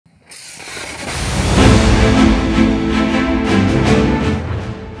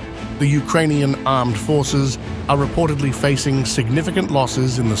the Ukrainian Armed Forces are reportedly facing significant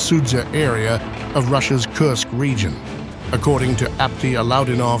losses in the Sudzha area of Russia's Kursk region, according to Apti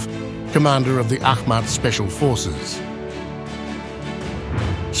Alaudinov, commander of the Akhmat Special Forces.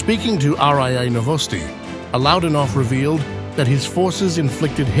 Speaking to RIA Novosti, Alaudinov revealed that his forces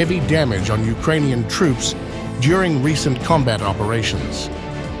inflicted heavy damage on Ukrainian troops during recent combat operations.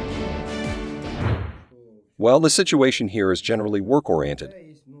 Well, the situation here is generally work-oriented.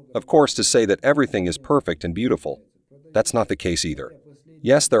 Of course, to say that everything is perfect and beautiful, that's not the case either.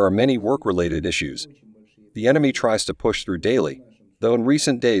 Yes, there are many work-related issues. The enemy tries to push through daily, though in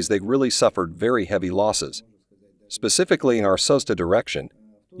recent days they really suffered very heavy losses. Specifically in our Sudzha direction,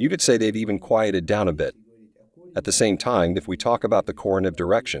 you could say they've even quieted down a bit. At the same time, if we talk about the Kryvyi Rih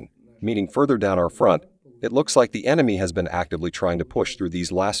direction, meaning further down our front, it looks like the enemy has been actively trying to push through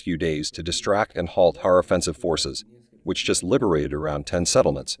these last few days to distract and halt our offensive forces, which just liberated around 10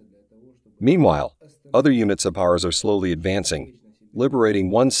 settlements. Meanwhile, other units of ours are slowly advancing,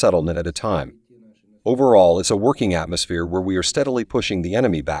 liberating one settlement at a time. Overall, it's a working atmosphere where we are steadily pushing the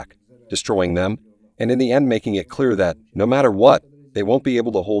enemy back, destroying them, and in the end making it clear that, no matter what, they won't be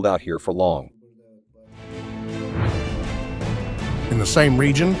able to hold out here for long. In the same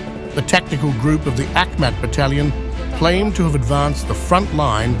region, the tactical group of the Akhmat battalion claimed to have advanced the front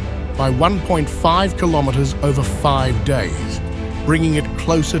line by 1.5 kilometers over 5 days, bringing it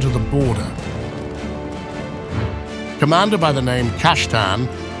closer to the border. Commander by the name Kashtan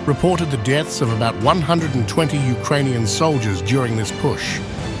reported the deaths of about 120 Ukrainian soldiers during this push.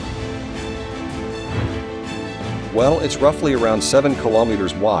 Well, it's roughly around 7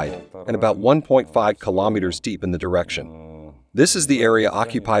 kilometers wide and about 1.5 kilometers deep in the direction. This is the area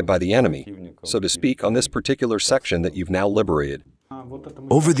occupied by the enemy, so to speak, on this particular section that you've now liberated.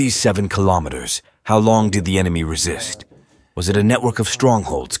 Over these 7 kilometers, how long did the enemy resist? Was it a network of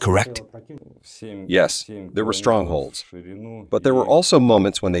strongholds, correct? Yes, there were strongholds. But there were also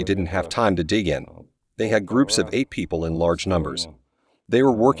moments when they didn't have time to dig in. They had groups of 8 people in large numbers. They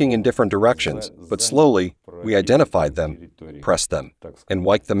were working in different directions, but slowly, we identified them, pressed them, and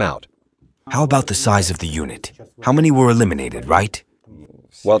wiped them out. How about the size of the unit? How many were eliminated, right?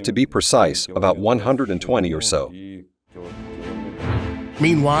 Well, to be precise, about 120 or so.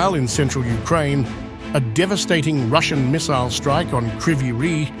 Meanwhile, in central Ukraine, a devastating Russian missile strike on Kryvyi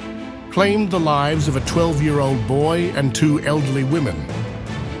Rih claimed the lives of a 12-year-old boy and 2 elderly women.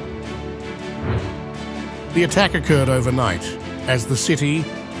 The attack occurred overnight, as the city,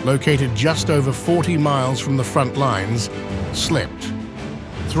 located just over 40 miles from the front lines, slept.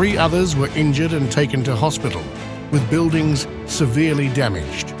 3 others were injured and taken to hospital, with buildings severely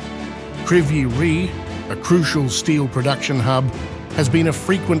damaged. Kryvyi Rih, a crucial steel production hub, has been a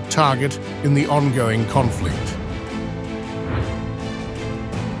frequent target in the ongoing conflict.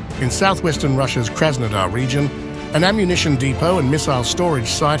 In southwestern Russia's Krasnodar region, an ammunition depot and missile storage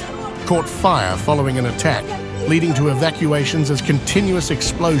site caught fire following an attack, leading to evacuations as continuous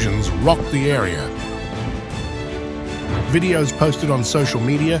explosions rocked the area. Videos posted on social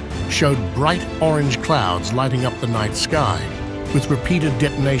media showed bright orange clouds lighting up the night sky, with repeated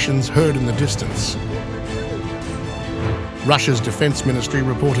detonations heard in the distance. Russia's defense ministry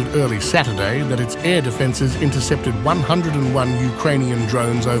reported early Saturday that its air defenses intercepted 101 Ukrainian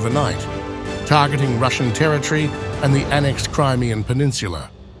drones overnight, targeting Russian territory and the annexed Crimean Peninsula.